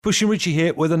Bush and Richie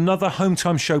here with another Home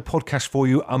Time Show podcast for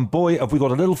you. And boy, have we got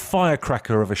a little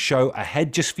firecracker of a show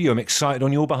ahead just for you. I'm excited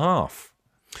on your behalf.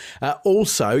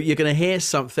 Also, you're going to hear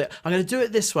something. I'm going to do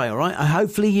it this way, all right?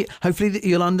 Hopefully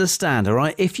you'll understand, all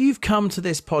right? If you've come to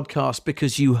this podcast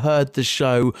because you heard the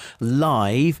show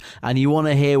live and you want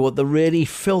to hear what the really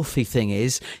filthy thing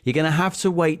is, you're going to have to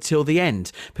wait till the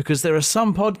end, because there are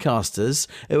some podcasters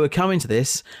who are coming to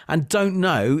this and don't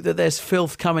know that there's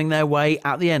filth coming their way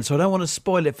at the end. So I don't want to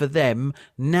spoil it for them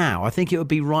now. I think it would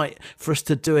be right for us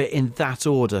to do it in that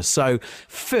order. So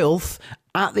filth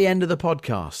at the end of the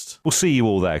podcast. We'll see you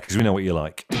all there because we know what you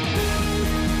like.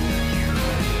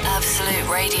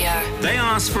 Absolute Radio. They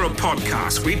asked for a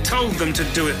podcast. We told them to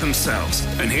do it themselves.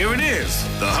 And here it is,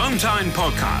 the Home Time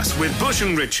Podcast with Bush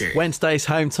and Richie. Wednesday's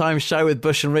Home Time Show with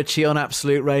Bush and Richie on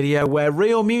Absolute Radio, where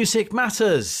real music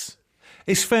matters.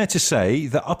 It's fair to say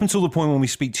that up until the point when we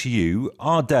speak to you,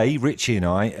 our day, Richie and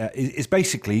I, is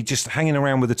basically just hanging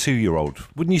around with a 2-year-old.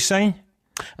 Wouldn't you say?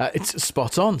 It's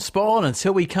spot on.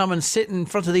 Until we come and sit in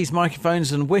front of these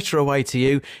microphones and witter away to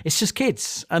you. It's just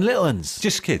kids and little ones.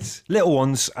 Just kids, little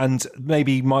ones, and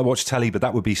maybe might watch telly, but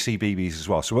that would be CBeebies as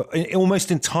well. So we're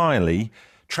almost entirely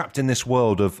trapped in this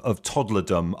world of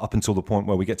toddlerdom up until the point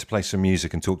where we get to play some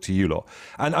music and talk to you lot.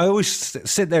 And I always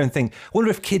sit there and think, I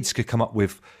wonder if kids could come up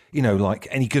with, you know, like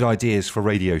any good ideas for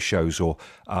radio shows or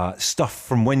stuff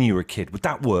from when you were a kid. Would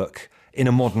that work in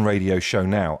a modern radio show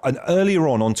now? And earlier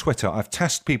on Twitter, I've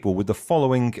tasked people with the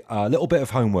following little bit of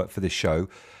homework for this show.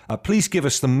 Please give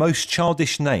us the most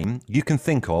childish name you can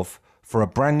think of for a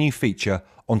brand new feature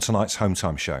on tonight's Home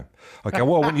Time Show. Okay,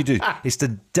 what I want you to do is to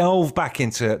delve back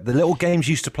into the little games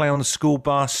you used to play on the school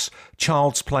bus,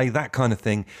 Child's Play, that kind of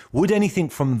thing. Would anything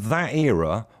from that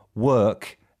era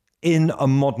work in a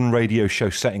modern radio show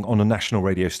setting on a national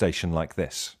radio station like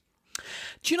this?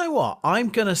 Do you know what? I'm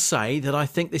going to say that I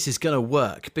think this is going to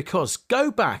work, because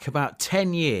go back about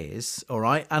 10 years, all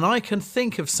right, and I can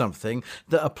think of something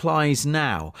that applies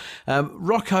now.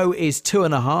 Rocco is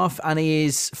 2.5 and he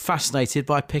is fascinated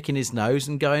by picking his nose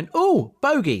and going, oh,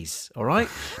 bogies, all right?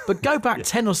 But go back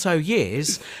 10 or so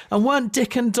years, and weren't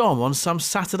Dick and Dom on some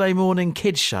Saturday morning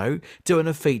kids show doing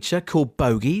a feature called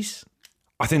Bogies?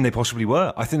 I think they possibly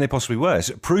were.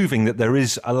 It's proving that there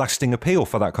is a lasting appeal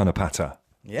for that kind of patter.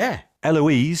 Yeah.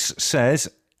 Eloise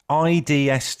says,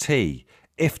 IDST,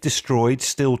 if destroyed,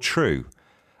 still true.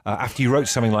 After you wrote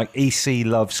something like EC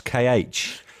loves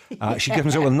KH. She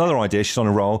comes up with another idea. She's on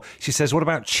a roll. She says, what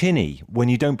about chinny when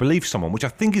you don't believe someone? Which I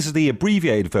think is the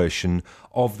abbreviated version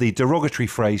of the derogatory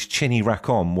phrase chinny rack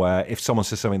on, where if someone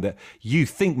says something that you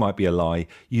think might be a lie,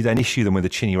 you then issue them with a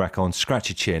chinny rack on, scratch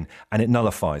your chin, and it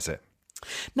nullifies it.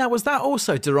 Now, was that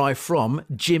also derived from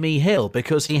Jimmy Hill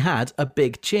because he had a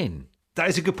big chin? That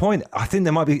is a good point. I think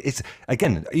there might be, it's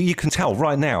again, you can tell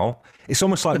right now, it's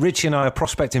almost like Richie and I are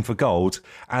prospecting for gold,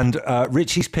 and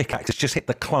Richie's pickaxe has just hit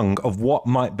the clung of what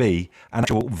might be an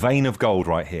actual vein of gold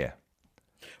right here.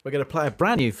 We're going to play a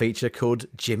brand new feature called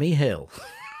Jimmy Hill.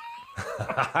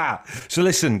 So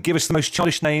listen, give us the most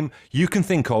childish name you can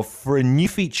think of for a new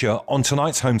feature on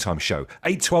tonight's Home Time Show.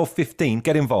 8, 12, 15,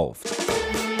 get involved.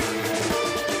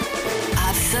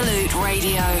 Absolute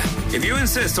Radio. If you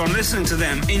insist on listening to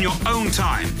them in your own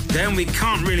time, then we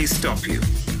can't really stop you.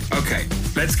 Okay,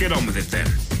 let's get on with it then.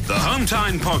 The Home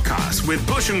Time Podcast with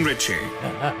Bush and Richie.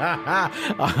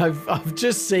 I've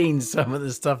just seen some of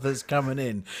the stuff that's coming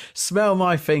in. Smell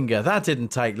my finger. That didn't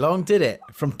take long, did it?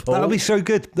 From Paul. That'll be so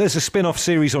good. There's a spin-off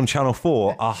series on Channel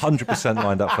 4, 100%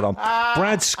 lined up for them.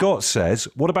 Brad Scott says,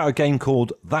 what about a game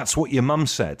called That's What Your Mum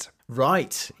Said?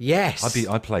 Right, yes.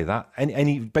 I'd play that.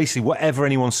 Basically, whatever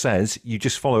anyone says, you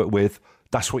just follow it with,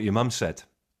 that's what your mum said.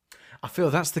 I feel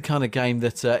that's the kind of game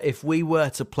that if we were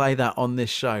to play that on this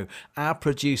show, our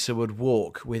producer would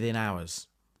walk within hours.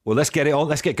 Well, let's get it on.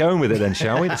 Let's get going with it then,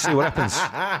 shall we? Let's see what happens.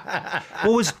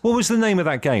 What was the name of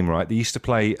that game, right, that you used to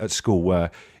play at school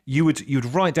where you'd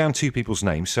write down two people's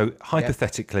names. So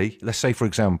hypothetically, let's say, for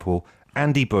example,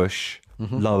 Andy Bush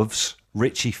loves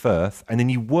Richie Firth, and then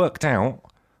you worked out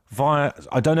via,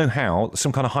 I don't know how,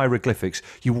 some kind of hieroglyphics,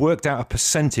 you worked out a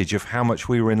percentage of how much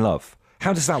we were in love.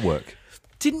 How does that work?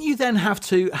 Didn't you then have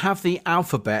to have the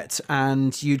alphabet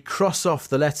and you'd cross off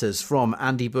the letters from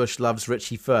Andy Bush loves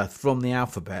Richie Firth from the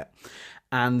alphabet,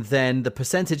 and then the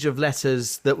percentage of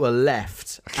letters that were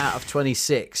left out of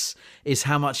 26 is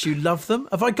how much you love them?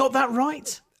 Have I got that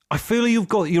right? I feel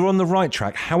you're on the right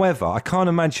track. However, I can't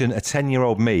imagine a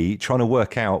 10-year-old me trying to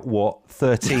work out what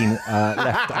 13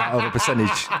 left out of a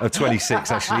percentage of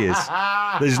 26 actually is.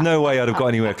 There's no way I'd have got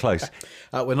anywhere close.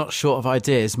 We're not short of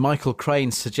ideas. Michael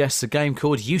Crane suggests a game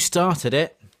called You Started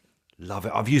It. Love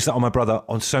it. I've used that on my brother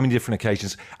on so many different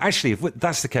occasions. Actually, if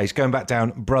that's the case, going back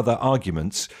down brother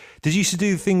arguments, did you used to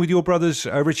do the thing with your brothers,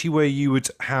 Richie, where you would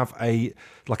have a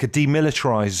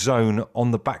demilitarized zone on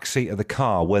the back seat of the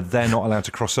car where they're not allowed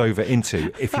to cross over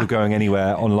into if you're going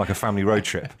anywhere on like a family road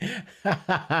trip?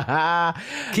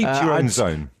 Keep to your own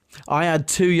zone. I had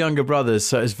 2 younger brothers,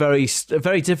 so it's very,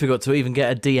 very difficult to even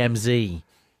get a DMZ.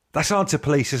 That's hard to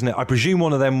police, isn't it? I presume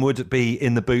one of them would be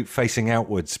in the boot facing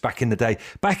outwards back in the day.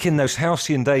 Back in those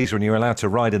halcyon days when you were allowed to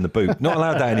ride in the boot. Not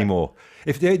allowed that anymore.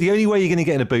 If the only way you're going to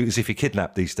get in a boot is if you're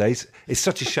kidnapped these days. It's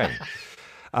such a shame.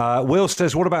 Will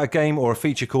says, what about a game or a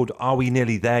feature called Are We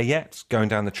Nearly There Yet? Going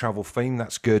down the travel theme,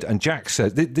 that's good. And Jack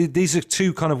says, these are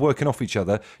 2 kind of working off each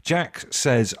other. Jack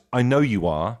says, I know you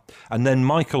are. And then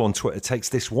Michael on Twitter takes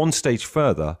this one stage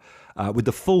further with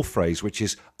the full phrase, which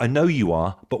is, I know you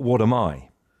are, but what am I?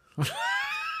 These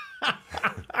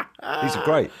are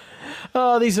great.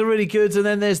 Oh, these are really good. And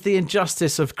then there's the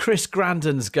injustice of Chris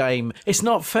Grandon's game. It's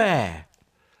not fair.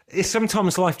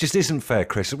 Sometimes life just isn't fair,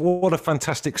 Chris. What a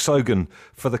fantastic slogan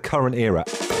for the current era.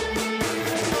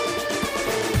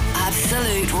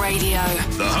 Absolute Radio.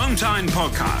 The Home Time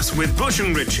Podcast with Bush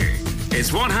and Richie.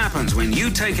 It's what happens when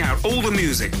you take out all the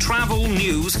music, travel,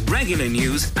 news, regular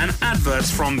news, and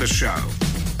adverts from the show.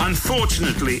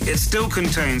 Unfortunately, it still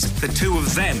contains the 2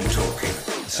 of them talking.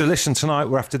 So listen, tonight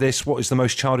we're after this. What is the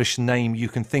most childish name you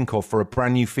can think of for a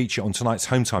brand new feature on tonight's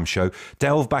Home Time show?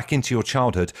 Delve back into your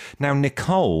childhood. Now,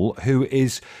 Nicole,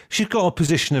 she's got a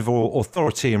position of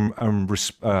authority and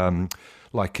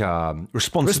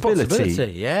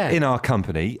responsibility in our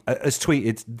company, has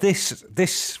tweeted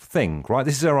this thing, right?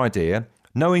 This is her idea.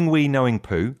 Knowing we, knowing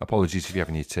poo. Apologies if you're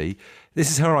having your tea. This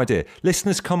is her idea.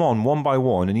 Listeners come on one by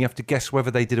one and you have to guess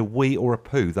whether they did a wee or a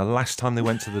poo the last time they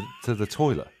went to the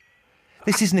toilet.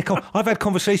 This is Nicole. I've had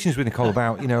conversations with Nicole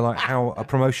about, how a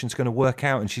promotion's going to work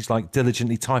out, and she's like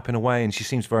diligently typing away, and she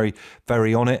seems very,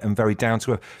 very on it and very down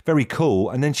to earth, very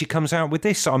cool. And then she comes out with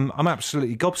this. I'm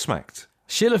absolutely gobsmacked.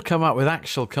 She'll have come up with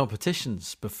actual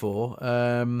competitions before.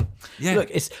 Look,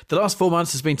 the last 4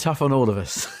 months has been tough on all of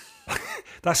us.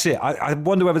 That's it. I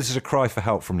wonder whether this is a cry for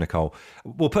help from Nicole.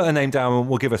 We'll put her name down and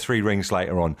we'll give her 3 rings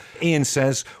later on. Ian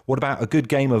says, what about a good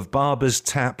game of Barber's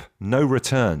Tap, no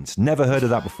returns? Never heard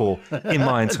of that before in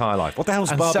my entire life. What the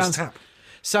hell's Barber's Tap?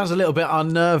 Sounds a little bit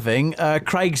unnerving.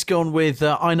 Craig's gone with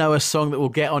I know a song that will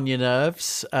get on your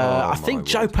nerves. I think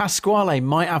Joe Pasquale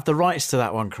might have the rights to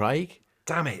that one, Craig.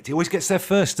 Damn it. He always gets there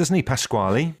first, doesn't he,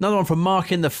 Pasquale? Another one from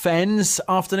Mark in the Fens.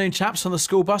 Afternoon, chaps, on the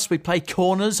school bus. We play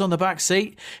corners on the back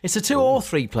seat. It's a 2 or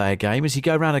 3 player game. As you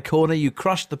go around a corner, you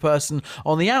crush the person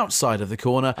on the outside of the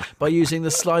corner by using the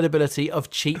slidability of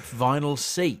cheap vinyl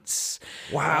seats.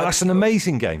 Wow, that's an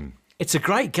amazing game. It's a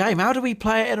great game. How do we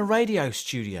play it in a radio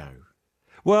studio?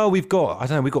 Well, we've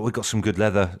got some good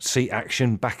leather seat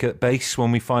action back at base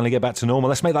when we finally get back to normal.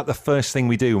 Let's make that the first thing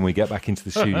we do when we get back into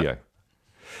the studio.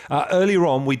 Earlier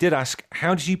on, we did ask,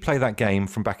 how did you play that game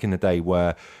from back in the day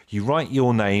where you write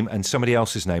your name and somebody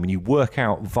else's name and you work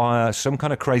out via some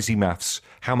kind of crazy maths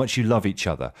how much you love each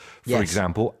other? For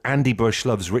example, Andy Bush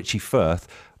loves Richie Firth,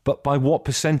 but by what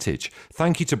percentage?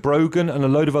 Thank you to Brogan and a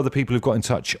load of other people who've got in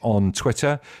touch on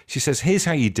Twitter. She says, here's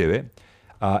how you do it.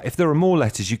 If there are more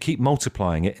letters, you keep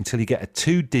multiplying it until you get a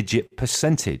 2-digit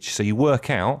percentage. So you work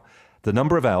out the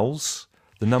number of L's,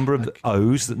 the number of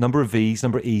O's, the number of V's,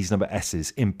 number of E's, number of S's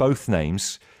in both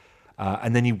names,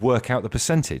 and then you work out the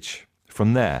percentage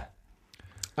from there.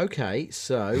 Okay,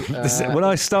 so... when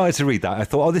I started to read that, I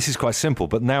thought, this is quite simple.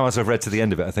 But now as I've read to the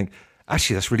end of it, I think,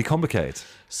 actually, that's really complicated.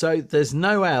 So there's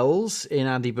no L's in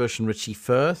Andy Bush and Richie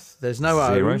Firth. There's no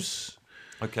O's.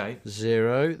 Okay.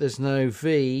 0. There's no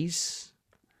V's.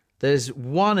 There's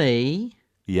 1 E.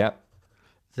 Yep.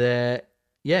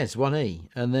 It's 1 E,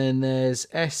 and then there's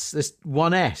S. There's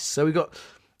 1 S. So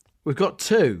we've got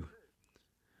 2.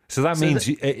 So that means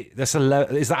that's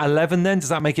 11. Is that 11 then? Does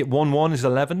that make it 1-1? Is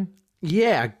 11?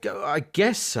 Yeah, I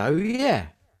guess so. Yeah.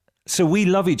 So we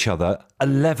love each other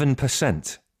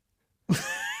 11%.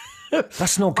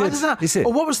 That's not good, is it?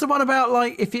 Or what was the one about,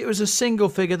 like, if it was a single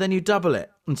figure, then you double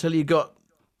it until you got...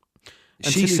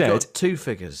 She said 2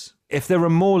 figures. If there are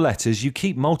more letters, you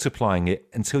keep multiplying it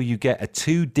until you get a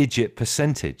 2-digit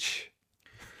percentage.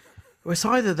 Well, it's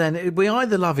either then, we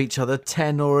either love each other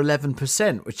 10 or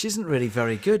 11%, which isn't really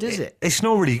very good, is it? It's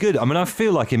not really good. I mean, I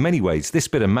feel like in many ways, this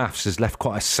bit of maths has left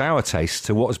quite a sour taste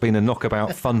to what has been a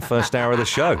knockabout fun first hour of the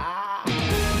show.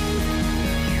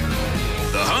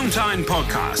 The Home Time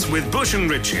Podcast with Bush and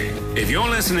Richie. If you're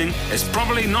listening, it's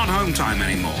probably not Home Time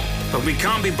anymore, but we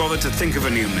can't be bothered to think of a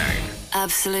new name.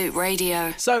 Absolute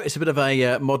Radio. So it's a bit of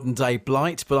a modern day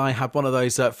blight, but I had one of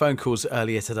those phone calls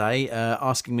earlier today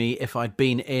asking me if I'd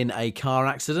been in a car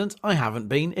accident. I haven't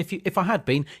been. If I had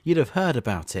been, you'd have heard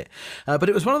about it. But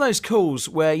it was one of those calls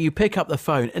where you pick up the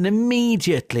phone and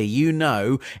immediately you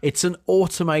know it's an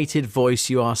automated voice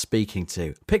you are speaking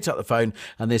to. Picked up the phone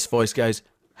and this voice goes,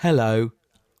 "Hello,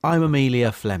 I'm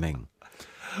Amelia Fleming.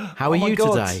 How are you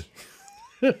today?"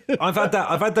 I've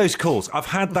had those calls. I've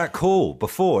had that call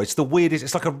before. It's the weirdest.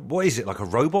 It's like what is it? Like a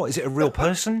robot? Is it a real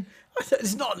person?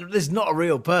 It's not a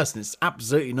real person. It's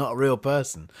absolutely not a real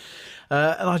person.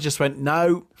 And I just went,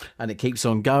 no. And it keeps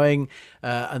on going.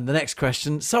 And the next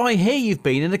question, so I hear you've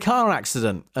been in a car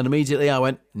accident. And immediately I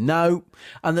went, no.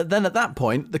 And then at that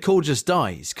point, the call just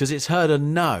dies because it's heard a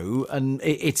no. And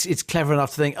it's clever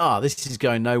enough to think, this is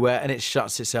going nowhere. And it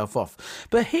shuts itself off.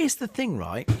 But here's the thing,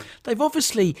 right? They've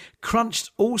obviously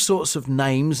crunched all sorts of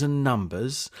names and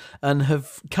numbers and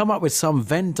have come up with some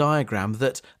Venn diagram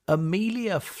that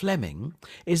Amelia Fleming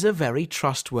is a very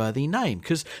trustworthy name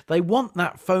because they want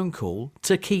that phone call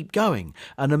to keep going.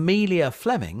 And Amelia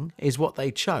Fleming is what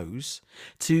they chose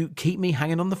to keep me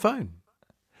hanging on the phone.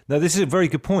 No, this is a very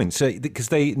good point. So,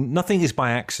 because nothing is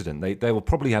by accident. They will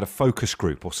probably had a focus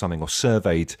group or something, or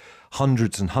surveyed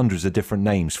hundreds and hundreds of different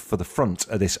names for the front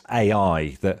of this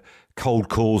AI that cold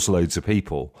calls loads of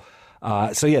people.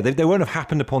 They won't have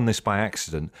happened upon this by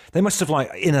accident. They must have,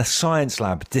 like, in a science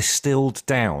lab, distilled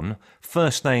down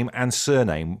first name and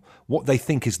surname, what they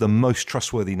think is the most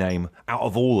trustworthy name out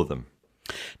of all of them.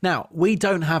 Now, we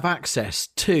don't have access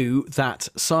to that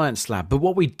science lab, but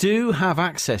what we do have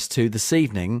access to this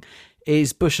evening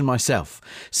is Bush and myself.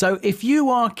 So if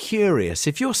you are curious,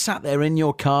 if you're sat there in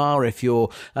your car, if you're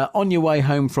on your way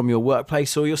home from your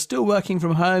workplace, or you're still working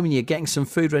from home and you're getting some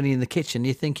food ready in the kitchen,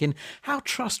 you're thinking, how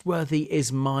trustworthy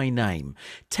is my name?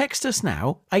 Text us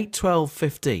now,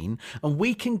 81215, and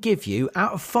we can give you,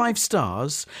 out of 5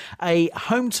 stars, a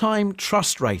home time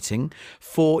trust rating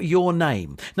for your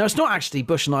name. Now, it's not actually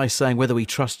Bush and I saying whether we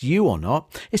trust you or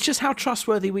not. It's just how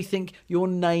trustworthy we think your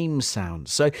name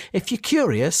sounds. So if you're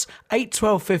curious,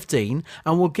 81215,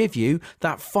 and we'll give you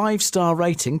that 5-star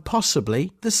rating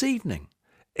possibly this evening.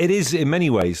 It is in many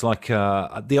ways like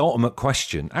the ultimate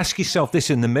question. Ask yourself this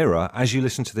in the mirror as you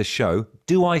listen to this show.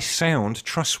 Do I sound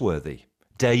trustworthy?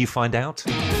 Dare you find out?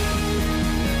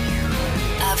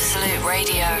 Absolute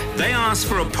Radio. They asked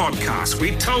for a podcast.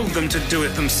 We told them to do it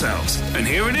themselves. And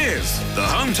here it is, the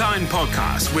Home Time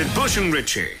Podcast with Bush and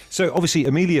Richie. So obviously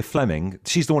Amelia Fleming,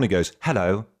 she's the one who goes,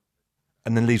 hello,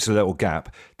 and then leaves a little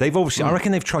gap. They've obviously, I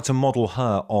reckon they've tried to model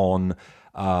her on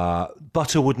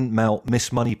Butter Wouldn't Melt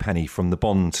Miss Moneypenny from the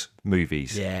Bond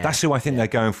movies. Yeah. That's who I think they're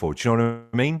going for. Do you know what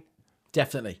I mean?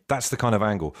 Definitely. That's the kind of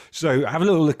angle. So have a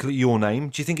little look at your name.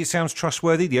 Do you think it sounds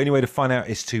trustworthy? The only way to find out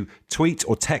is to tweet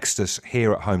or text us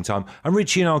here at Home Time. And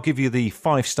Richie and I'll give you the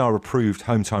 5-star approved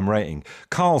Home Time rating.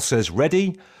 Carl says,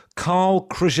 ready? Carl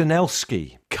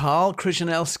Krzyzanelski. Carl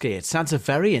Krzyzanelski. It sounds a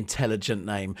very intelligent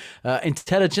name.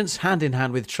 Intelligence hand in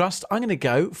hand with trust. I'm going to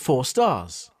go 4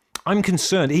 stars. I'm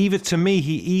concerned. To me,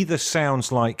 he either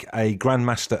sounds like a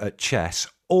grandmaster at chess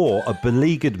or a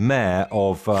beleaguered mayor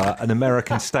of an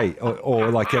American state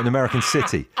or like an American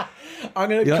city. I'm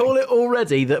going to call it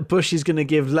already that Bush is going to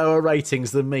give lower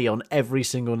ratings than me on every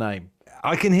single name.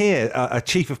 I can hear a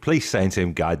chief of police saying to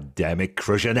him, God damn it,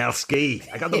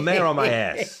 Krzyzanelski. I got the mayor on my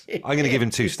ass. I'm going to give him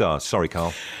 2 stars. Sorry,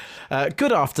 Carl.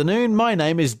 Good afternoon. My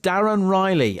name is Darren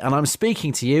Riley, and I'm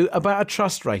speaking to you about a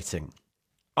trust rating.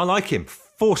 I like him.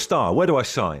 4-star. Where do I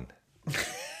sign?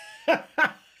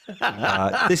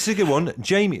 This is a good one.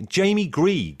 Jamie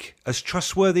Greig, as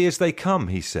trustworthy as they come,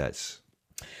 he says.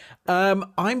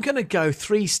 I'm going to go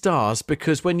 3 stars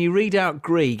because when you read out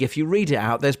Grieg, if you read it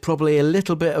out, there's probably a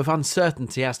little bit of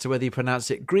uncertainty as to whether you pronounce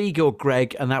it Grieg or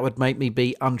Greg, and that would make me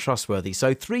be untrustworthy.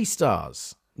 So 3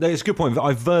 stars. That's a good point.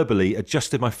 I verbally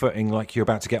adjusted my footing like you're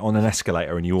about to get on an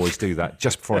escalator, and you always do that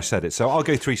just before I said it. So I'll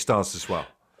go 3 stars as well.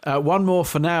 One more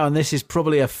for now, and this is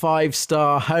probably a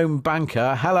 5-star home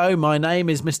banker. Hello, my name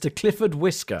is Mr. Clifford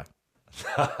Whisker.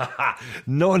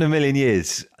 Not in a million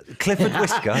years. Clifford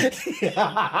Whisker?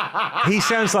 He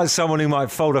sounds like someone who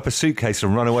might fold up a suitcase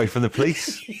and run away from the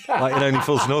police, like in Only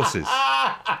Fools and Horses.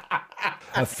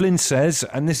 Flynn says,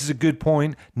 and this is a good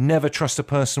point, never trust a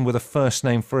person with a first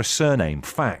name for a surname.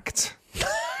 Fact.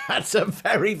 That's a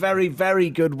very, very, very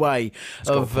good way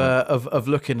of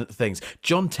looking at things.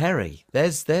 John Terry,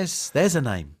 there's a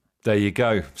name. There you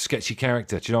go. Sketchy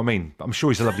character. Do you know what I mean? I'm sure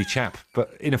he's a lovely chap,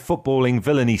 but in a footballing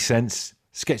villainy sense,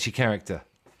 sketchy character.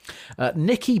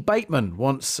 Nikki Bateman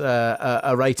wants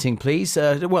a rating, please.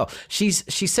 She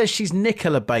says she's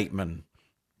Nicola Bateman.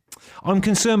 I'm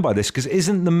concerned by this because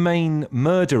isn't the main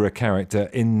murderer character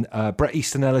in Bret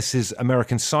Easton Ellis's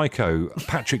American Psycho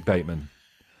Patrick Bateman?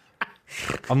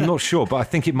 I'm not sure, but I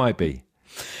think it might be.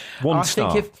 One star.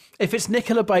 I think if it's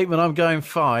Nicola Bateman, I'm going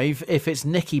 5. If it's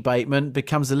Nikki Bateman,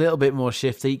 becomes a little bit more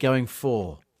shifty, going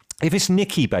 4. If it's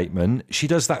Nikki Bateman, she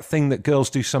does that thing that girls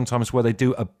do sometimes where they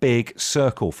do a big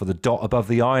circle for the dot above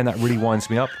the I, and that really winds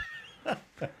me up.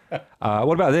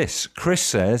 What about this? Chris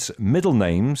says, middle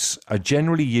names are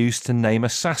generally used to name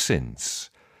assassins.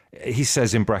 He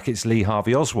says in brackets Lee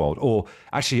Harvey Oswald. Or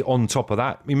actually on top of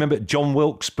that, remember John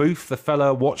Wilkes Booth, the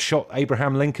fella what shot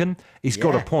Abraham Lincoln? He's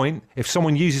got a point. If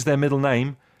someone uses their middle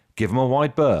name, give them a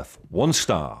wide berth. 1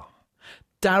 star.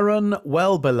 Darren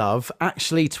Wellbelove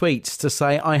actually tweets to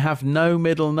say, I have no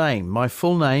middle name. My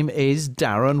full name is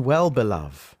Darren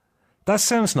Wellbelove. That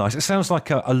sounds nice. It sounds like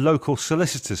a local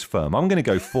solicitor's firm. I'm going to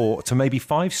go 4 to maybe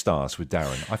 5 stars with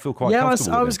Darren. I feel quite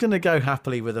comfortable I was going to go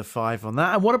happily with a 5 on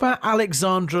that. And what about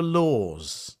Alexandra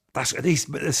Laws? He's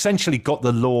essentially got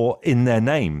the law in their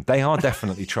name. They are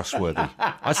definitely trustworthy.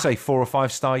 I'd say 4 or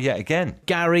 5 star yet again.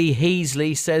 Gary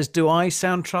Heasley says, do I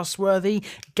sound trustworthy?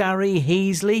 Gary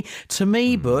Heasley. To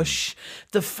me, Bush,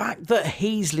 the fact that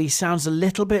Heasley sounds a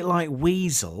little bit like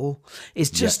Weasel is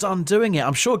just undoing it.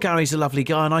 I'm sure Gary's a lovely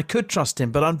guy and I could trust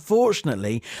him, but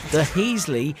unfortunately, the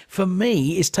Heasley, for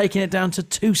me, is taking it down to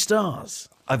 2 stars.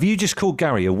 Have you just called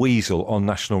Gary a weasel on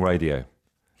national radio?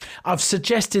 I've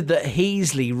suggested that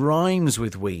Heasley rhymes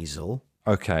with Weasel.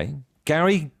 Okay.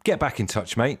 Gary, get back in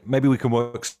touch, mate. Maybe we can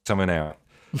work something out.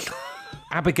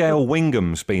 Abigail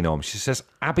Wingham's been on. She says,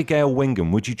 Abigail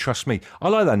Wingham, would you trust me? I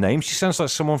like that name. She sounds like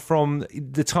someone from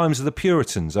the times of the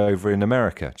Puritans over in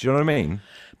America. Do you know what I mean?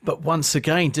 But once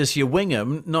again, does your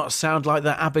Wingham not sound like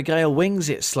that Abigail wings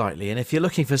it slightly? And if you're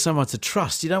looking for someone to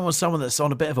trust, you don't want someone that's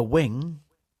on a bit of a wing.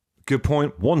 Good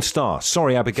point. 1 star.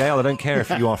 Sorry, Abigail. I don't care if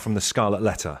you are from the Scarlet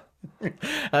Letter.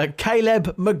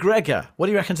 Caleb McGregor. What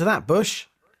do you reckon to that, Bush?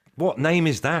 What name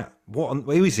is that?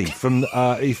 Who is he? From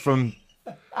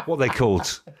what are they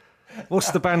called?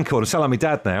 What's the band called? I sound like my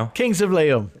dad now. Kings of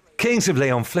Leon. Kings of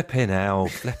Leon. Flipping hell.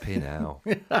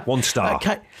 1 star.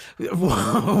 Okay.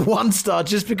 1 star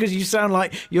just because you sound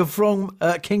like you're from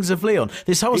Kings of Leon.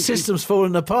 This whole system's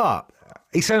falling apart.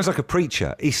 He sounds like a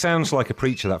preacher.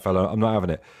 That fellow. I'm not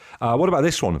having it. What about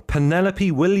this one?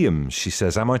 Penelope Williams, she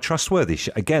says, am I trustworthy?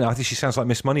 Again, I think she sounds like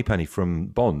Miss Moneypenny from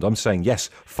Bond. I'm saying yes,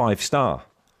 5 star.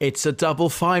 It's a double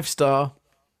 5 star.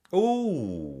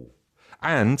 Ooh.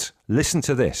 And listen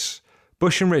to this.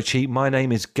 Bush and Richie, my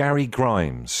name is Gary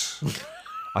Grimes.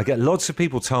 I get lots of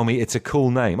people tell me it's a cool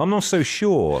name. I'm not so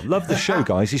sure. Love the show,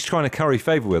 guys. He's trying to curry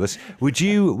favour with us. Would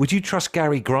you trust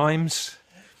Gary Grimes?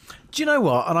 Do you know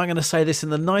what? And I'm going to say this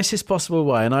in the nicest possible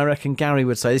way, and I reckon Gary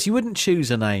would say this. You wouldn't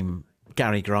choose a name,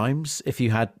 Gary Grimes, if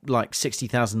you had like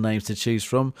 60,000 names to choose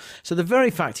from. So the very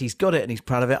fact he's got it and he's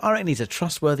proud of it, I reckon he's a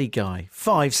trustworthy guy.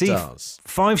 5 stars.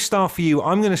 5 star for you.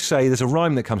 I'm going to say there's a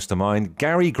rhyme that comes to mind.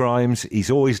 Gary Grimes, he's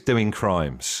always doing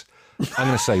crimes. I'm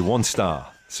going to say 1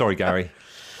 star. Sorry, Gary.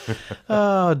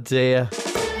 Oh, dear.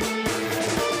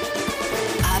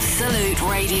 Absolute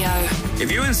Radio.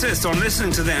 If you insist on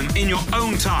listening to them in your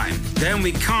own time, then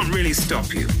we can't really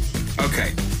stop you.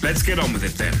 Okay, let's get on with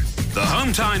it then. The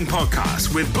Home Time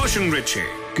Podcast with Bush and Richie.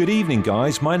 Good evening,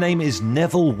 guys. My name is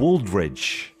Neville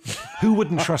Wooldridge. Who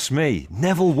wouldn't trust me?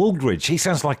 Neville Wooldridge. He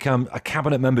sounds like a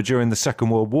cabinet member during the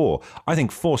Second World War. I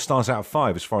think 4 stars out of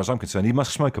 5 as far as I'm concerned. He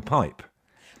must smoke a pipe.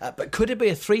 But could it be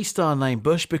a 3-star name,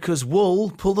 Bush? Because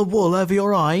pull the wool over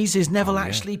your eyes. Is Neville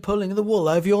actually pulling the wool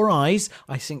over your eyes?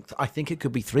 I think it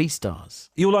could be 3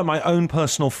 stars. You're like my own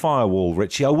personal firewall,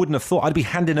 Richie. I wouldn't have thought I'd be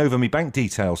handing over my bank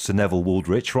details to Neville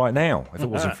Wooldridge right now if it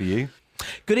wasn't for you.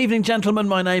 Good evening, gentlemen.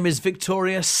 My name is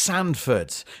Victoria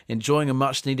Sanford. Enjoying a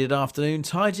much-needed afternoon,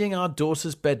 tidying our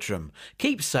daughter's bedroom.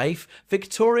 Keep safe,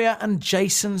 Victoria and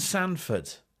Jason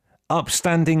Sanford.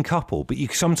 Upstanding couple, but you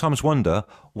sometimes wonder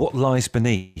what lies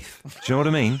beneath. Do you know what I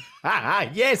mean?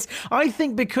 Yes, I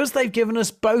think because they've given us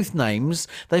both names,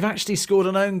 they've actually scored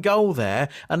an own goal there,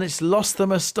 and it's lost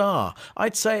them a star.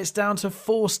 I'd say it's down to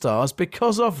 4 stars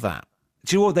because of that.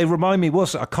 Do you know what they remind me? I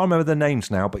can't remember their names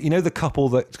now, but you know the couple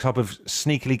that kind of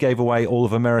sneakily gave away all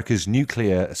of America's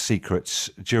nuclear secrets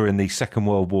during the Second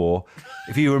World War?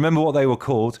 If you remember what they were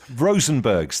called,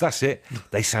 Rosenbergs, that's it.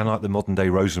 They sound like the modern day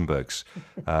Rosenbergs.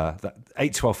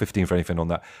 8, 12, 15 for anything on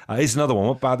that. Here's another one.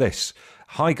 What about this?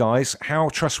 Hi guys, how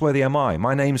trustworthy am I?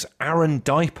 My name's Aaron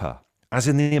Diaper, as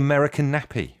in the American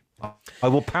nappy. I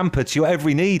will pamper to your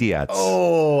every need, he adds.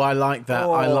 Oh, I like that.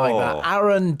 I like that.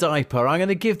 Aaron Diaper. I'm going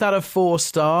to give that a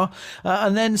 4-star.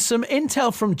 And then some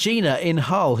intel from Gina in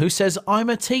Hull, who says, I'm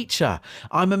a teacher.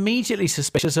 I'm immediately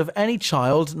suspicious of any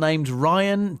child named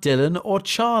Ryan, Dylan or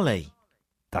Charlie.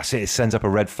 That's it. It sends up a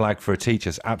red flag for a teacher.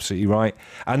 It's absolutely right.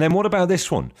 And then what about this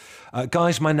one?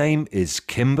 Guys, my name is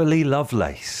Kimberly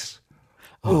Lovelace.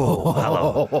 Oh,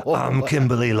 hello. I'm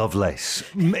Kimberly Lovelace.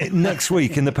 Next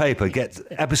week in the paper, get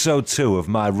episode 2 of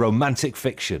my romantic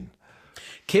fiction.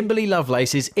 Kimberly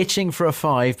Lovelace is itching for a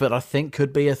 5, but I think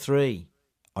could be a 3.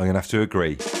 I'm going to have to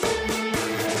agree.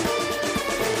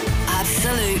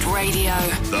 Absolute Radio.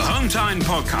 The Hometime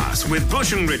Podcast with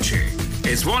Bush and Ritchie.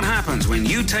 It's what happens when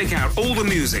you take out all the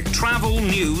music, travel,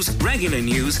 news, regular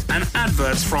news, and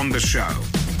adverts from the show.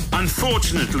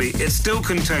 Unfortunately, it still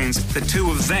contains the two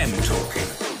of them talking.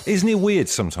 Isn't it weird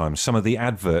sometimes, some of the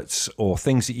adverts or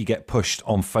things that you get pushed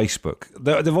on Facebook?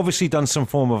 They've obviously done some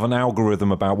form of an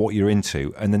algorithm about what you're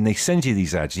into, and then they send you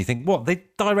these ads. And you think, what, they're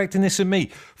directing this at me?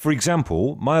 For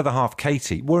example, my other half,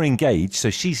 Katie, we're engaged, so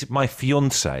she's my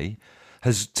fiancée,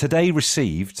 has today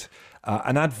received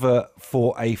an advert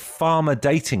for a farmer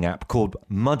dating app called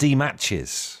Muddy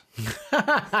Matches.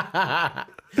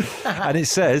 And it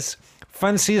says,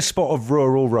 fancy a spot of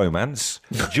rural romance?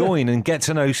 Join and get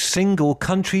to know single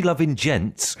country-loving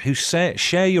gents who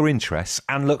share your interests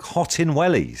and look hot in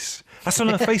wellies. That's on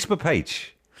her Facebook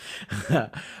page.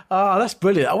 Oh, that's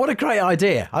brilliant. What a great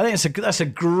idea. I think that's a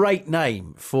great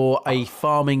name for a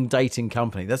farming dating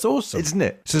company. That's awesome. Isn't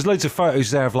it? So there's loads of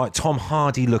photos there of like Tom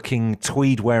Hardy looking,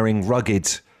 tweed wearing,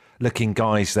 rugged looking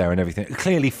guys there and everything.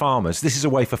 Clearly farmers. This is a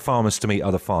way for farmers to meet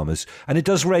other farmers. And it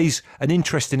does raise an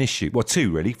interesting issue. Well,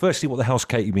 two really. Firstly, what the hell's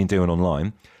Katie been doing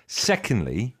online?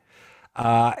 Secondly,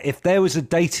 if there was a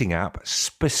dating app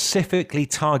specifically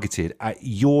targeted at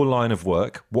your line of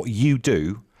work, what you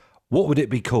do, what would it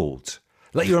be called?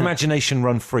 Let your imagination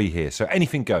run free here. So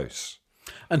anything goes.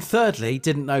 And thirdly,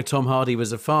 didn't know Tom Hardy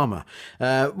was a farmer.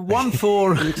 One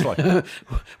for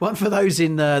one for those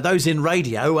in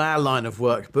radio, our line of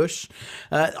work, Bush.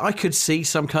 I could see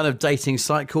some kind of dating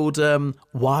site called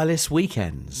Wireless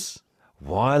Weekends.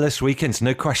 Wireless Weekends,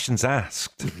 no questions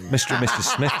asked. Mr. and Mr.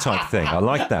 Smith type thing. I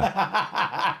like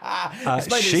that. It's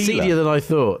made it seedier than I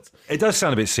thought. It does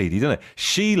sound a bit seedy, doesn't it?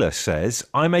 Sheila says,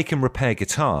 I make and repair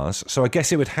guitars, so I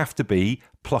guess it would have to be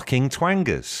plucking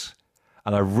twangers.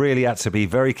 And I really had to be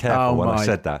very careful when I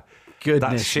said that.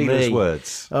 Goodness That's Sheila's me.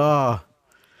 words. Oh,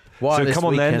 Wireless come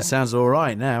on Weekend then. sounds all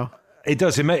right now. It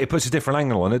does. It puts a different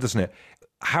angle on it, doesn't it?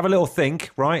 Have a little think,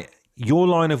 right? Your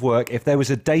line of work, if there was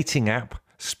a dating app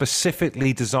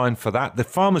specifically designed for that, the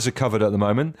farmers are covered at the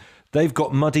moment. They've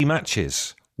got Muddy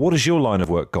Matches. What has your line of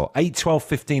work got? 8, 12,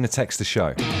 15, a text to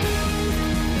show. The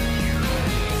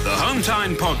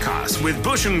Hometime Podcast with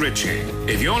Bush and Ritchie.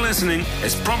 If you're listening,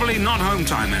 it's probably not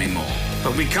Hometime anymore,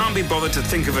 but we can't be bothered to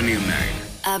think of a new name.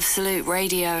 Absolute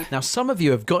Radio. Now, some of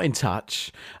you have got in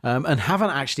touch and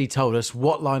haven't actually told us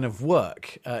what line of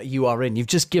work you are in. You've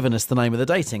just given us the name of the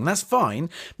dating. That's fine.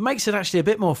 Makes it actually a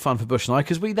bit more fun for Bush and I,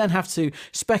 because we then have to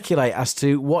speculate as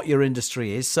to what your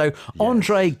industry is. So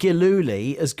Andre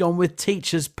Gilouli has gone with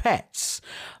teachers' pets,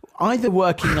 either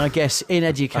working, I guess, in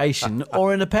education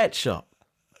or in a pet shop.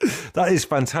 That is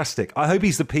fantastic. I hope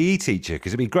he's the PE teacher,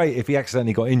 because it'd be great if he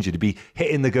accidentally got injured. He'd be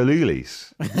hitting the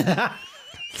Galulis.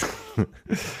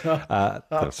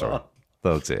 Sorry.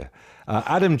 Oh dear.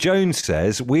 Adam Jones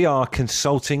says, we are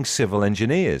consulting civil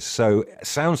engineers. So it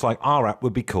sounds like our app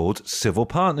would be called Civil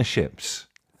Partnerships.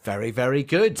 Very, very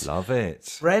good. Love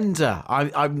it. Brenda,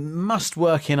 I must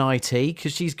work in IT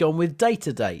because she's gone with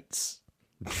data dates.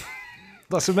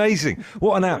 That's amazing.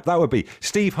 What an app that would be.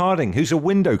 Steve Harding, who's a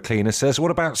window cleaner, says,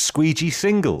 what about squeegee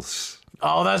singles?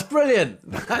 Oh, that's brilliant.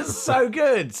 That's so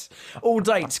good. All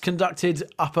dates conducted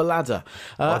up a ladder.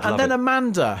 And then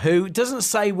Amanda, who doesn't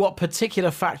say what particular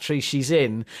factory she's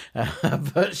in,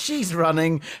 but she's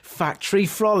running Factory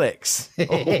Frolics.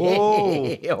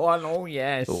 Oh,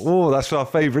 yes. Oh, that's our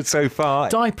favourite so far.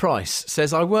 Di Price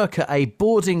says, I work at a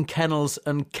boarding kennels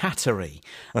and cattery.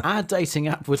 Our dating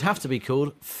app would have to be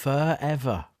called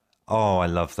Forever. Oh, I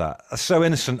love that. That's so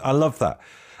innocent. I love that.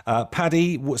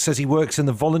 Paddy says he works in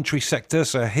the voluntary sector,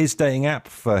 so his dating app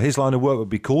for his line of work would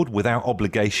be called Without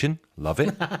Obligation. Love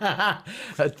it.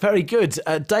 Very good.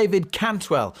 David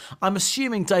Cantwell. I'm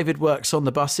assuming David works on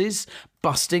the buses.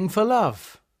 Busting for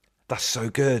Love. That's so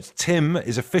good. Tim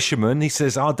is a fisherman. He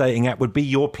says our dating app would be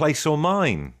Your Place or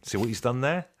Mine. See what he's done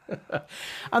there?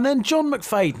 And then John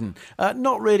McFadden.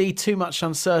 Not really too much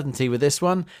uncertainty with this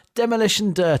one.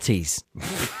 Demolition Dirties.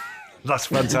 That's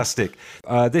fantastic.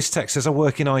 This text says, I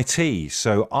work in IT,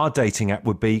 so our dating app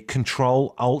would be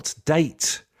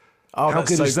Control-Alt-Date. Oh, How that's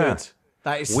good so is that? good.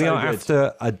 That is We so are good.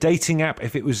 after a dating app.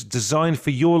 If it was designed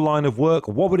for your line of work,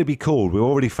 what would it be called? We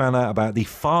already found out about the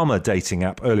farmer dating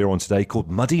app earlier on today called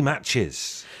Muddy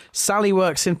Matches. Sally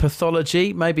works in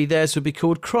pathology. Maybe theirs would be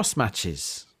called Cross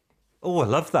Matches. Oh, I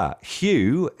love that.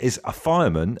 Hugh is a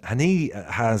fireman and he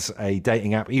has a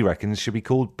dating app he reckons should be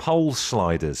called Pole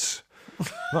Sliders.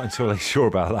 Not entirely sure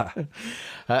about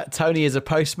that. Tony is a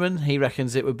postman. He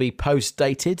reckons it would be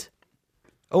post-dated.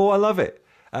 Oh, I love it.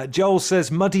 Joel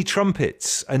says Muddy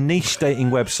Trumpets, a niche dating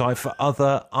website for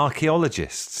other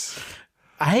archaeologists.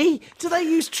 Hey, do they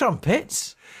use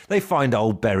trumpets? They find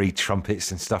old buried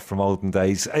trumpets and stuff from olden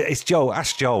days. It's Joel.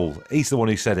 Ask Joel. He's the one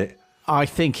who said it. I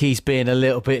think he's being a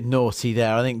little bit naughty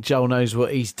there. I think Joel knows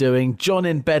what he's doing. John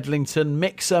in Bedlington,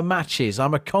 mixer matches.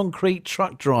 I'm a concrete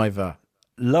truck driver.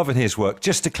 Loving his work.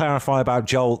 Just to clarify about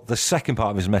Joel, the second part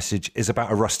of his message is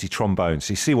about a rusty trombone.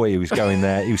 So you see where he was going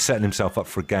there. He was setting himself up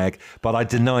for a gag, but I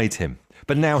denied him.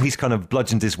 But now he's kind of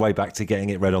bludgeoned his way back to getting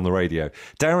it read on the radio.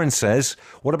 Darren says,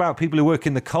 what about people who work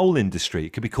in the coal industry?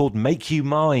 It could be called Make You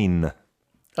Mine.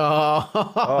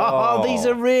 Oh, these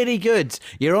are really good.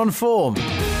 You're on form.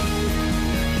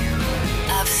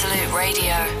 Absolute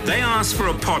Radio. They asked for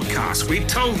a podcast. We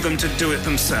told them to do it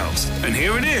themselves. And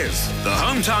here it is, the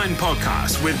Home Time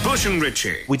Podcast with Bush and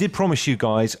Richie. We did promise you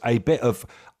guys a bit of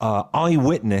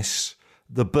eyewitness,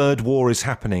 the bird war is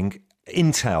happening,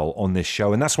 intel on this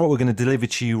show, and that's what we're going to deliver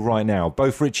to you right now.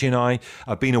 Both Richie and I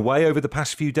have been away over the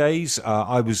past few days.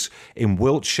 I was in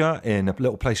Wiltshire in a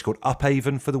little place called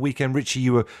Upavon for the weekend. Richie,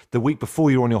 you were the week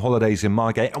before you were on your holidays in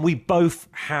Margate, and we both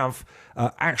have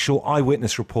actual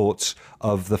eyewitness reports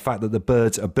of the fact that the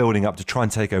birds are building up to try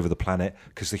and take over the planet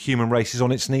because the human race is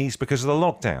on its knees because of the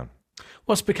lockdown.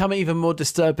 What's become even more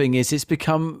disturbing is it's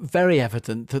become very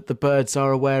evident that the birds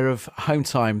are aware of Home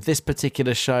Time, this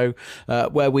particular show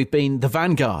where we've been the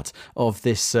vanguard of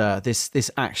this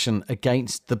action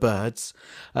against the birds.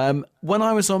 When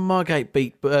I was on Margate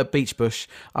Beach Bush,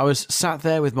 I was sat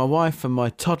there with my wife and my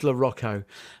toddler Rocco,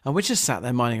 and we just sat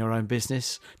there minding our own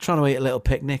business, trying to eat a little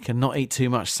picnic and not eat too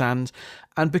much sand.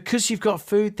 And because you've got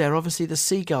food there, obviously the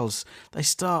seagulls,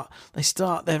 they're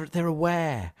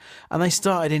aware. And they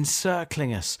started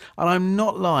encircling us. And I'm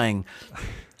not lying.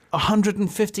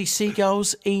 150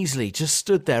 seagulls easily just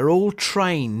stood there, all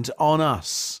trained on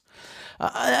us.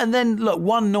 And then, look,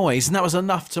 one noise, and that was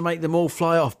enough to make them all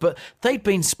fly off. But they'd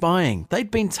been spying.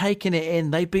 They'd been taking it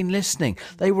in. They'd been listening.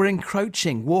 They were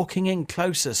encroaching, walking in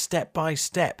closer, step by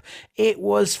step. It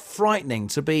was frightening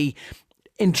to be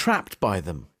entrapped by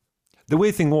them. The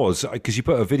weird thing was, because you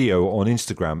put a video on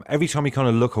Instagram, every time you kind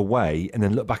of look away and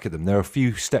then look back at them, they're a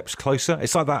few steps closer.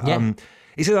 It's like that. Yeah.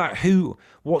 Is it like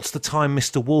what's the time,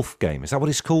 Mr. Wolf game? Is that what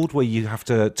it's called? Where you have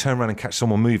to turn around and catch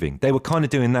someone moving? They were kind of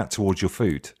doing that towards your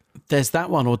food. There's that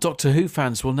one, or Doctor Who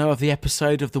fans will know of the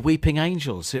episode of The Weeping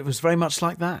Angels. It was very much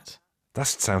like that. That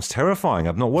sounds terrifying.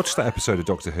 I've not watched that episode of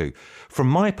Doctor Who. From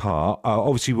my part,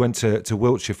 obviously we went to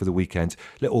Wiltshire for the weekend,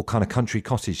 little kind of country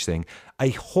cottage thing.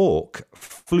 A hawk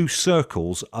flew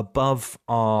circles above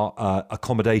our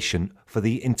accommodation for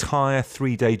the entire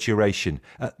 3-day duration.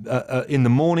 In the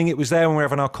morning it was there when we were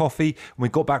having our coffee. When we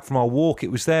got back from our walk,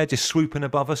 it was there just swooping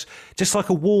above us, just like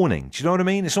a warning. Do you know what I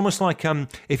mean? It's almost like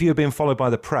if you're being followed by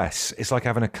the press, it's like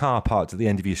having a car parked at the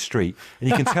end of your street and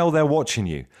you can tell they're watching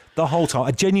you the whole time.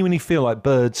 I genuinely feel like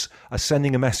birds are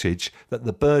sending a message that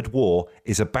the bird war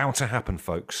is about to happen,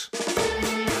 folks.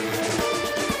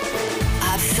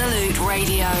 Absolute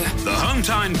Radio. The Home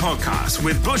Time Podcast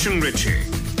with Bush and Richie.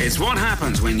 It's what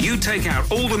happens when you take out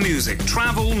all the music,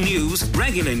 travel, news,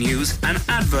 regular news, and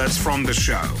adverts from the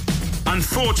show.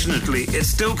 Unfortunately, it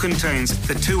still contains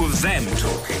the two of them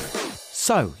talking.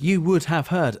 So, you would have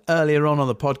heard earlier on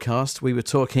the podcast, we were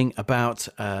talking about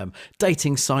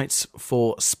dating sites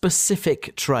for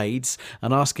specific trades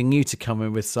and asking you to come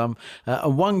in with some.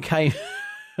 And one came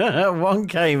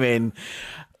in,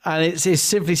 and it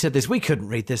simply said this. We couldn't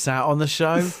read this out on the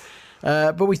show,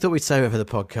 but we thought we'd save it for the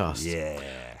podcast. Yeah.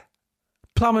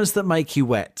 Plumbers that make you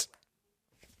wet.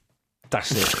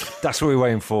 That's it. That's what we're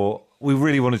waiting for. We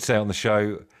really wanted to say it on the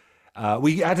show.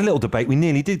 We had a little debate. We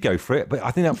nearly did go for it, but I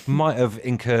think that might have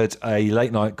incurred a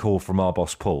late night call from our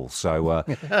boss, Paul. So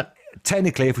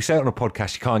technically, if we say it on a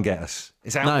podcast, you can't get us.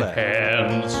 It's out there.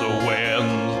 And so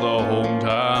when's the Home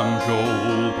Time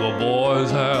show? The boys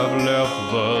have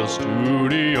left the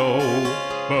studio,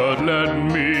 but let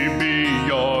me be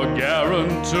your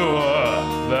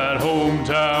guarantor that Home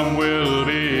Time will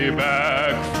be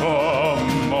back for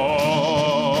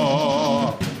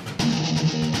more.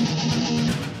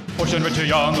 What Bush and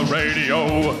Richie on the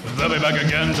radio. They'll be back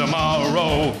again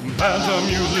tomorrow. Banter,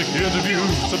 music,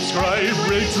 interviews. Subscribe,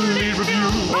 rate, leave review.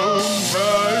 Home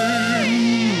time.